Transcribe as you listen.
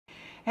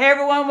Hey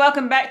everyone,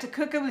 welcome back to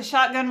Cooking with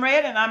Shotgun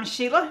Red, and I'm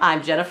Sheila.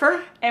 I'm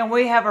Jennifer. And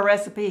we have a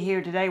recipe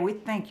here today we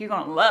think you're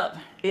going to love.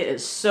 It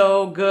is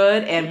so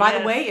good. And by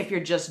the way, if you're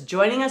just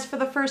joining us for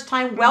the first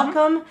time,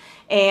 welcome.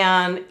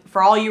 And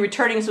for all you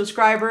returning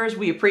subscribers,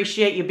 we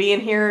appreciate you being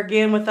here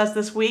again with us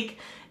this week.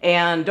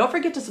 And don't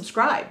forget to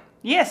subscribe.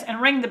 Yes,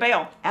 and ring the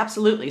bell.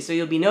 Absolutely. So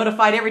you'll be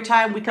notified every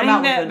time we come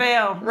out with Ring that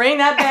bell. Ring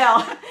that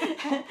bell.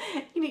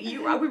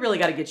 We really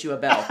got to get you a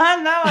bell.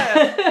 I know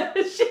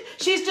it.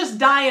 She's just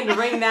dying to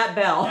ring that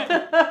bell.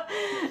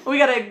 We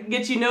got to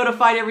get you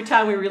notified every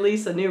time we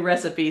release a new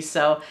recipe.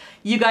 So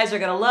you guys are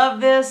going to love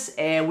this,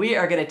 and we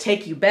are going to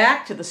take you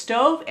back to the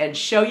stove and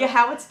show you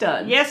how it's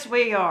done. Yes,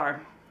 we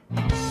are.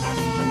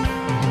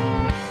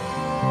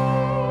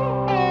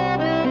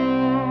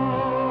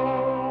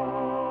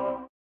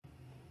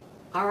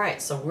 All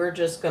right, so we're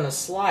just going to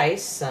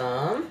slice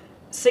some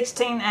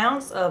 16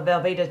 ounce of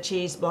Velveeta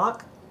cheese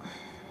block.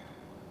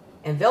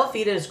 And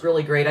Velveeta is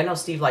really great. I know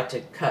Steve liked to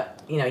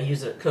cut,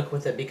 use it, cook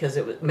with it because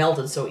it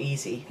melted so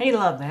easy. He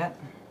loved that.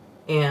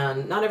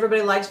 And not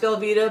everybody likes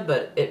Velveeta,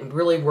 but it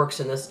really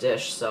works in this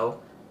dish. So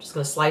I'm just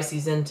going to slice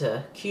these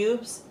into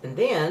cubes, and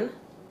then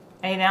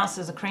 8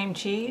 ounces of cream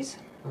cheese.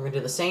 we're going to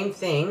do the same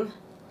thing.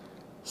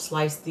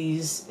 Slice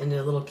these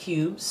into little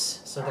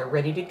cubes so they're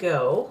ready to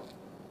go.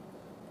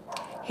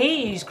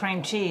 He used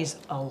cream cheese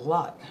a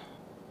lot.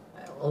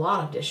 A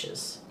lot of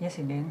dishes. Yes,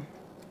 he did.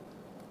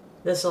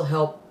 This will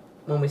help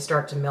when we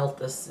start to melt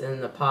this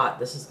in the pot.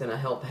 This is going to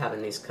help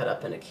having these cut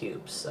up into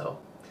cubes. So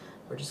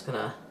we're just going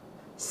to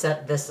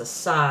set this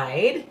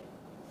aside.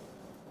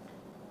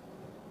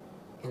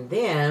 And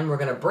then we're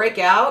going to break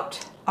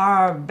out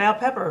our bell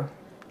pepper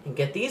and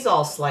get these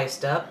all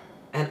sliced up.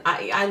 And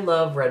I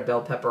love red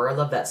bell pepper. I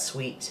love that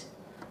sweet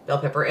bell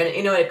pepper. And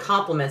it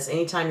complements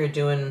anytime you're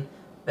doing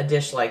a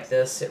dish like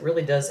this. It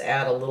really does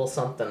add a little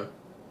something.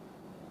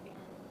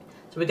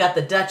 So we got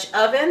the Dutch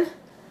oven.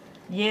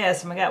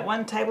 Yes, and we got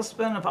 1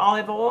 tablespoon of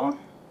olive oil.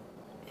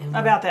 And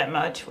about that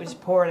much. We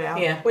just pour it out.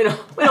 Yeah, we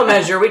don't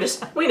measure.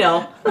 We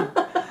know.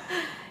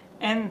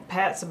 And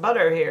pats of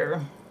butter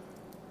here.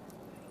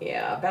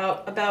 Yeah,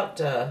 about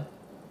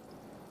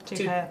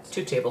 2 pats.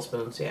 2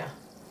 tablespoons. Yeah,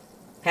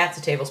 pat's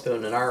a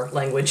tablespoon in our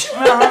language.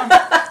 About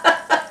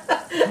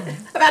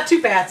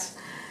 2 pats.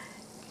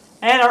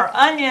 And our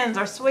onions,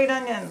 our sweet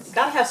onions.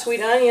 Gotta have sweet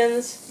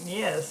onions.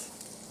 Yes.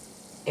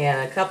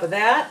 And a cup of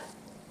that.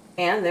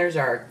 And there's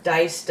our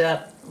diced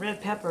up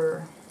red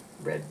pepper.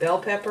 Red bell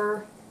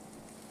pepper.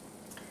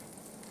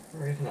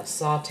 We're gonna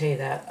saute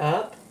that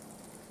up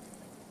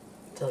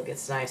until it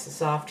gets nice and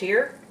soft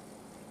here.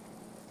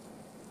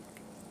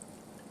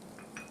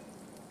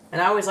 And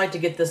I always like to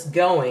get this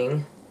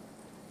going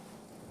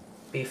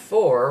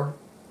before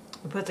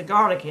we put the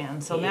garlic in.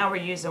 So now we're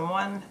using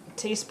 1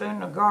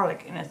 teaspoon of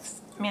garlic, and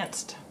it's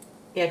minced.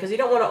 Yeah, because you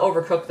don't want to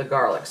overcook the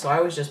garlic. So I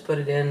always just put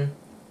it in,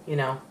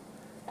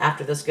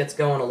 after this gets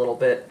going a little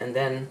bit, and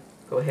then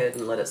go ahead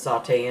and let it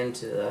saute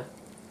into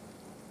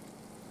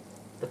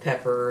the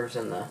peppers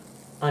and the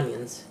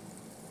onions.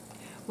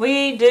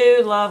 We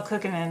do love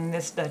cooking in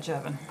this Dutch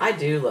oven. I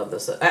do love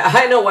this.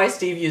 I know why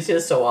Steve used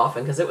his so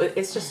often, because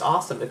it's just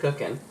awesome to cook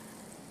in.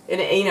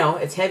 And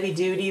it's heavy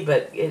duty,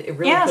 but it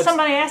really cooks.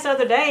 Somebody asked the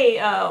other day,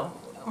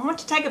 why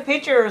don't you take a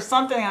picture or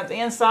something of the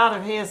inside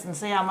of his and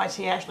see how much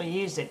he actually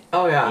used it?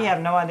 Oh, yeah. You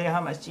have no idea how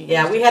much he used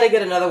Yeah, we had to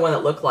get another one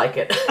that looked like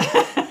it.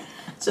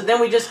 So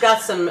then we just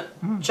got some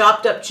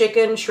chopped up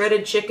chicken,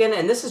 shredded chicken,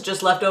 and this is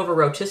just leftover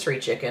rotisserie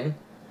chicken.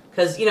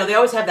 Because, they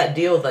always have that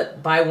deal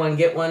that buy one,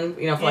 get one,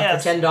 for for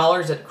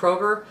 $10 at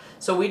Kroger.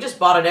 So we just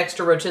bought an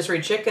extra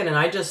rotisserie chicken, and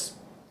I just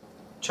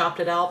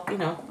chopped it out, and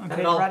put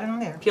it all right in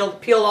there.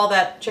 Peeled all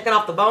that chicken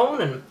off the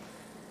bone,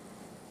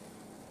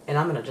 and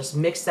I'm going to just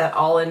mix that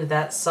all into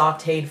that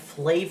sauteed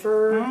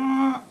flavor.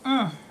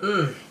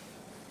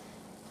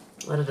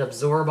 Let it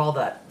absorb all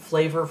that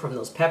flavor from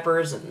those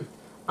peppers and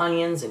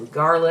onions and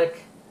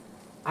garlic.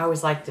 I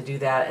always like to do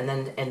that, and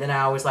then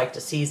I always like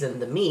to season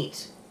the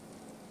meat.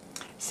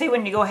 See,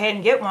 when you go ahead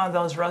and get one of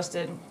those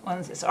roasted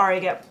ones, it's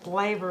already got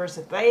flavors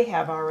that they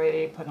have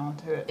already put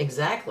onto it.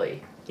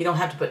 Exactly. You don't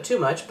have to put too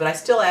much, but I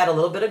still add a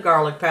little bit of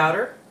garlic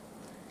powder.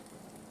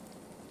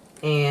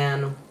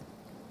 And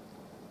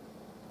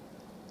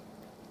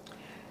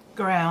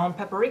ground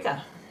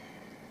paprika.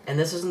 And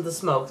this isn't the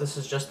smoke, this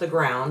is just the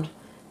ground.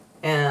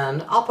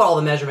 And I'll put all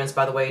the measurements,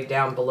 by the way,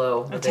 down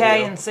below the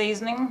Italian video.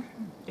 seasoning.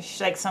 You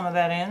shake some of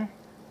that in.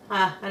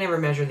 I never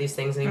measure these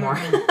things anymore.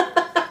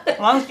 As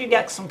long as you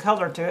got some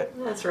color to it.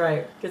 That's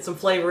right. Get some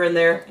flavor in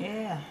there.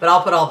 Yeah. But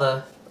I'll put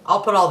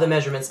all the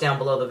measurements down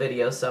below the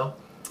video. So,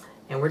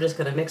 and we're just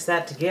gonna mix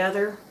that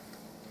together.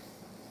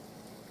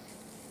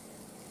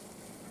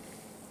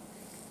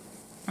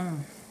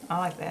 I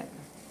like that.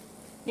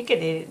 You could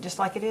eat it just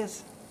like it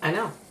is. I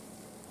know.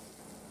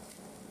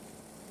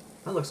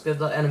 That looks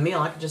good. And a meal,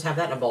 I could just have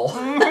that in a bowl.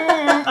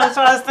 That's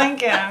what I was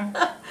thinking.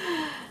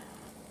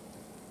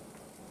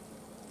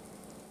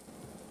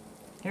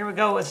 Here we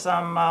go with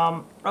some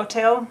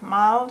Rotel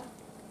mild.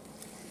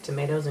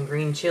 Tomatoes and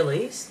green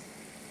chilies.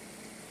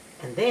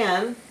 And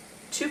then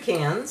 2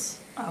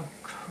 cans Oh,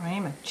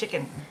 cream of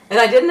chicken. And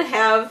I didn't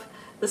have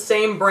the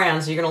same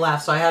brand, so you're gonna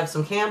laugh. So I had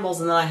some Campbell's,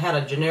 and then I had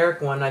a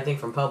generic one, I think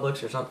from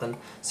Publix or something.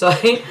 So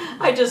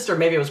I just, or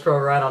maybe it was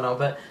Kroger, I don't know,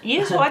 but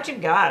Use what you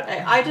got.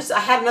 I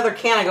had another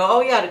can. I go,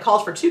 oh yeah, it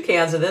calls for 2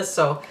 cans of this,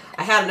 so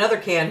I had another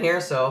can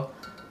here. So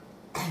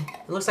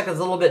it looks like it's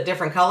a little bit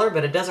different color,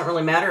 but it doesn't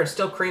really matter. It's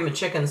still cream and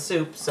chicken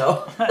soup,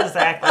 so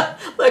Exactly.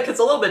 look, it's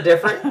a little bit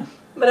different,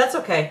 but that's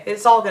okay.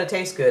 It's all gonna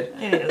taste good.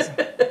 It is.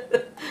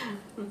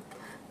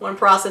 One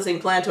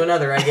processing plant to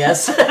another, I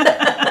guess.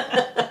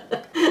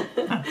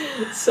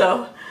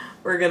 So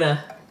we're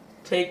gonna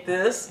take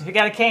this. If you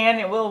got a can,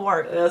 it will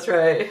work. That's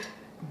right.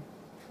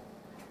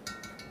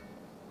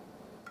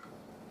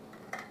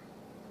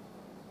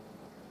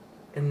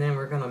 And then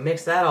we're gonna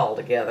mix that all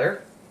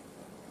together.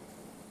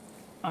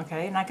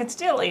 Okay, and I can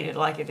still eat it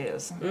like it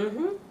is.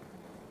 Mm-hmm.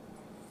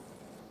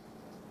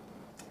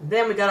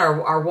 Then we got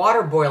our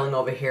water boiling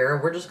over here.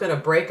 We're just gonna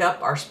break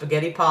up our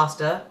spaghetti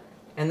pasta.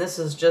 And this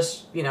is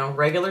just, you know,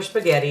 regular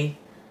spaghetti.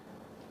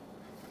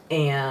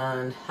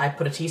 And I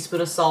put a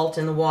teaspoon of salt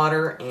in the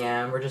water,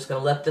 and we're just going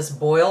to let this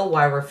boil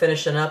while we're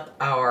finishing up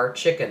our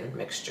chicken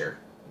mixture.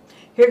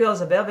 Here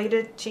goes a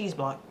Velveeta cheese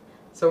block.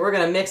 So we're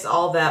going to mix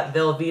all that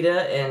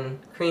Velveeta and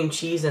cream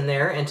cheese in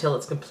there until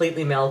it's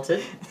completely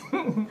melted.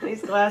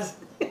 These glasses.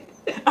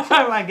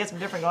 I might get some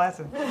different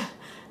glasses.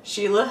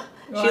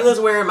 Sheila's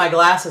wearing my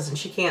glasses, and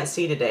she can't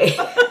see today.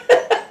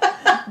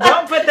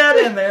 Don't put that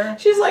in there.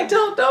 She's like,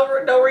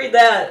 don't read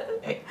that.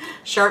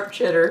 Sharp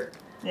cheddar.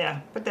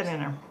 Yeah, put that in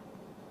there.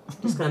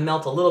 Just going to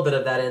melt a little bit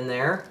of that in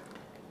there.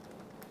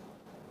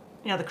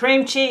 Yeah, the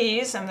cream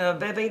cheese and the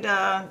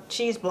Velveeta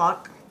cheese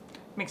block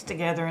mixed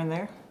together in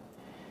there.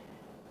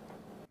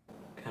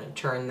 Kind of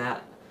turn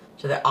that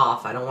to the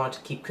off. I don't want it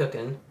to keep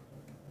cooking.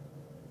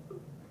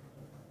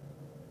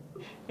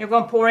 You're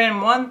going to pour in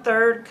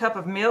 1/3 cup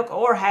of milk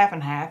or half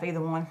and half,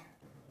 either one.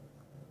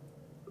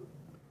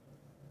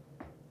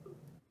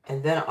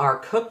 And then our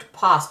cooked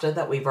pasta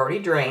that we've already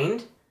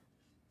drained.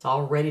 It's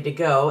all ready to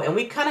go. And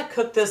we kind of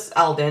cook this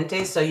al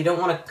dente, so you don't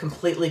want to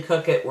completely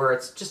cook it where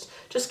it's just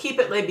keep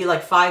it maybe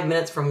like 5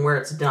 minutes from where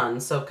it's done.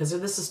 So, because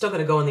this is still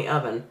going to go in the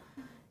oven.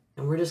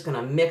 And we're just going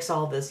to mix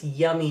all this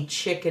yummy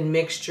chicken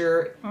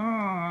mixture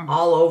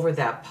all over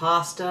that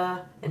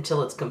pasta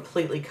until it's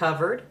completely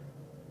covered.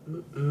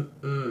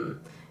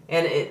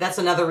 And that's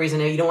another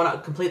reason you don't want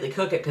to completely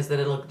cook it, because then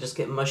it'll just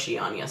get mushy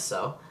on you.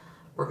 So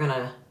we're going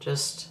to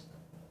just...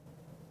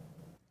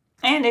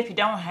 And if you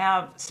don't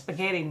have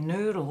spaghetti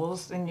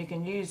noodles, then you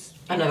can use...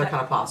 Another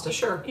kind of pasta,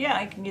 sure. Yeah,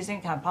 you can use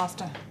any kind of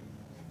pasta.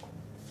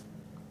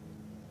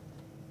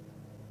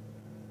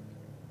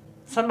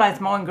 Somebody's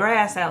mowing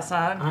grass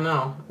outside. I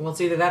know. Well,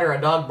 it's either that or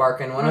a dog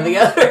barking, one or the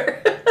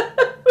other.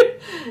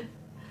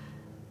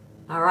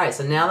 All right,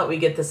 so now that we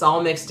get this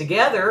all mixed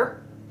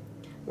together,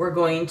 we're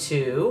going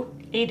to...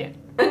 Eat it.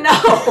 No!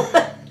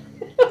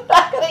 I'm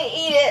not going to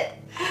eat it.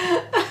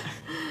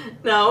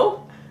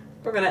 No.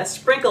 We're going to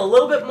sprinkle a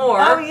little bit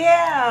more. Oh,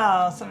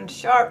 yeah. Some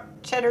sharp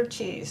cheddar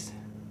cheese.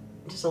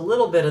 Just a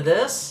little bit of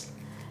this.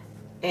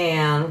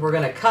 And we're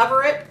going to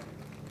cover it.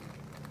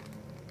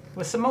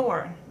 With some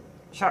more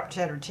sharp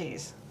cheddar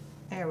cheese.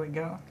 There we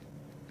go.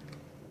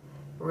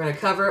 We're going to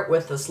cover it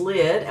with this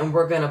lid, and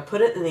we're going to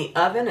put it in the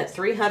oven at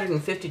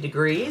 350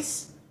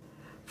 degrees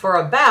for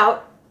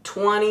about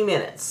 20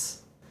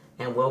 minutes.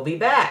 And we'll be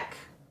back.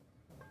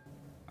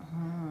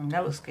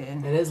 That looks good.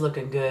 It is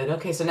looking good.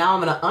 Okay, so now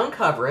I'm going to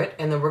uncover it,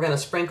 and then we're going to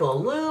sprinkle a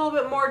little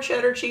bit more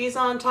cheddar cheese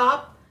on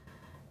top.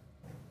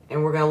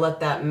 And we're going to let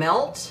that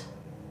melt.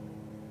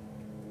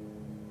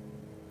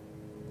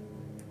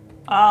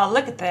 Oh,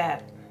 look at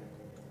that.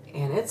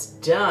 And it's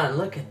done.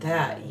 Look at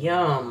that.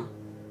 Yum.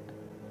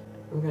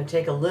 We're going to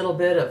take a little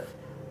bit of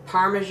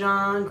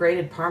Parmesan,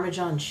 grated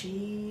Parmesan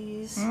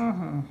cheese.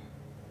 And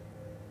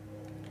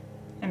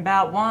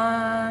about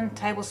 1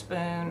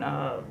 tablespoon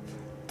of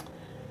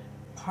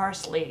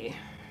parsley.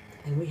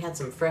 And we had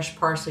some fresh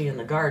parsley in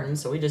the garden,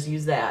 so we just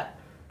used that.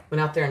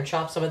 Went out there and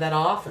chopped some of that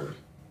off, and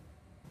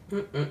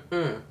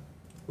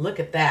look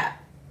at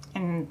that.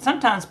 And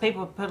sometimes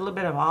people put a little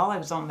bit of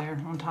olives on there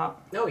on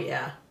top. Oh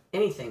yeah,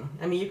 anything.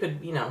 I mean, you could,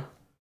 you know,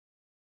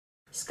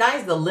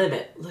 sky's the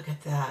limit. Look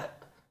at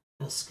that.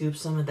 I'll scoop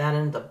some of that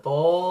into the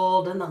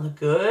bowl. Doesn't that look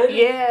good?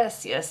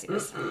 Yes.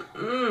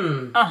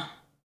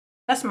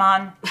 That's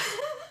mine.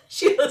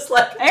 She looks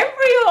like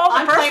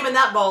I'm claiming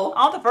that bowl.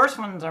 All the first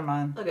ones are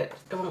mine. Look it.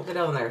 It won't get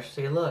down there.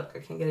 So you look. I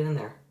can't get it in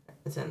there.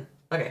 It's in.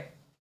 Okay.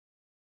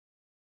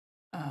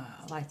 I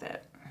like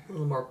that. A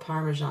little more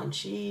Parmesan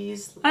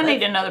cheese. I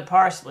need another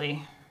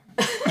parsley.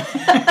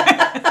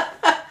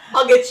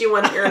 I'll get you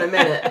one here in a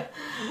minute.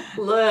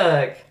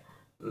 Look.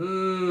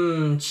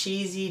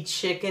 Cheesy,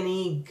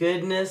 chickeny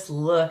goodness.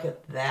 Look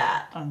at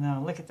that. Oh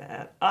no, look at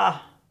that.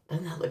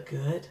 Doesn't that look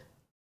good?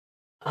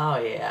 Oh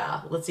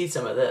yeah. Let's eat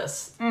some of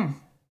this.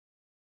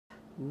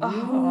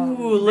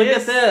 Ooh, look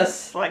at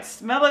this. Like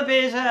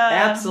smell-o-vision.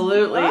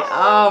 Absolutely.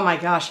 Oh my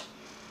gosh.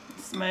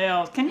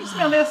 Smells. Can you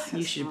smell this?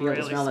 You should be able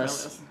to smell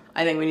this.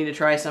 I think we need to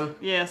try some.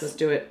 Yes. Let's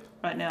do it.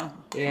 right now.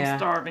 Yeah. I'm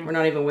starving. We're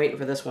not even waiting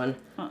for this one.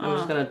 I'm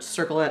just gonna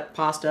circle that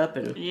pasta up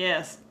and.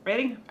 Yes.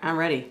 Ready? I'm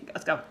ready.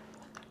 Let's go.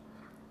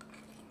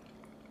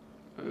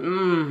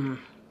 Mmm.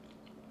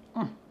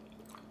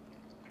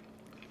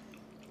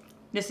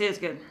 This is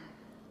good.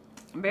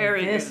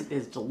 Very good. This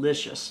is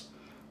delicious.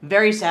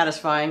 Very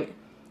satisfying.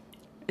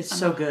 It's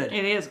so good.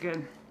 It is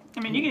good. I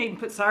mean, you can even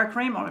put sour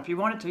cream on it if you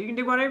wanted to. You can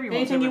do whatever you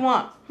want. Anything you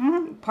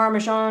want.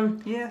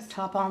 Parmesan. Yes.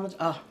 Top on the.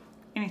 Oh.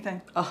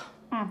 Anything. Oh.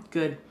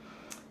 Good.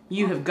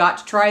 You have got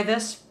to try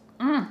this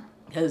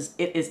because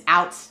it is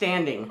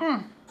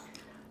outstanding.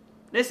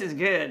 This is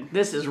good.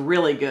 This is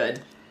really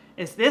good.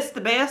 Is this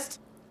the best?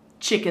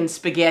 Chicken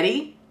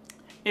spaghetti.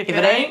 If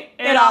it ain't,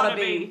 it ought to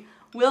be.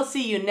 We'll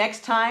see you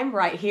next time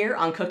right here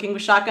on Cooking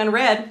with Shotgun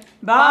Red.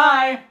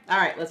 Bye. All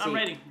right, let's see. I'm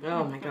ready.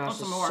 Oh my gosh, this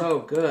some is more. so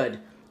good.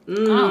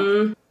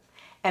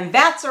 And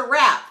that's a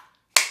wrap.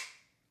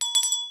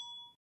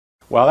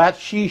 Well, that's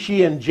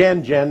She and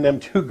Jen,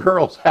 them two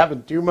girls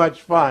having too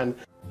much fun.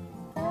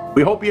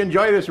 We hope you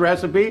enjoy this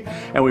recipe,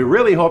 and we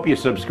really hope you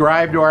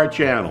subscribe to our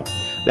channel.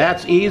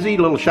 That's easy.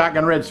 Little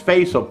Shotgun Red's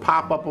face will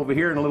pop up over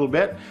here in a little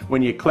bit.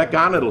 When you click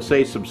on it, it'll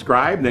say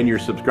subscribe, then you're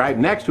subscribed.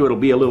 Next to it will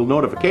be a little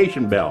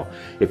notification bell.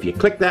 If you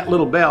click that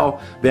little bell,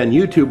 then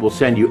YouTube will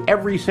send you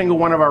every single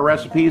one of our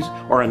recipes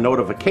or a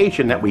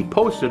notification that we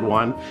posted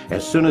one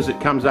as soon as it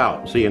comes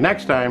out. See you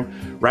next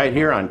time right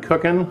here on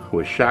Cooking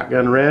with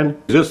Shotgun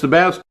Red. Is this the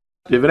best?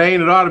 If it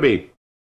ain't, it ought to be.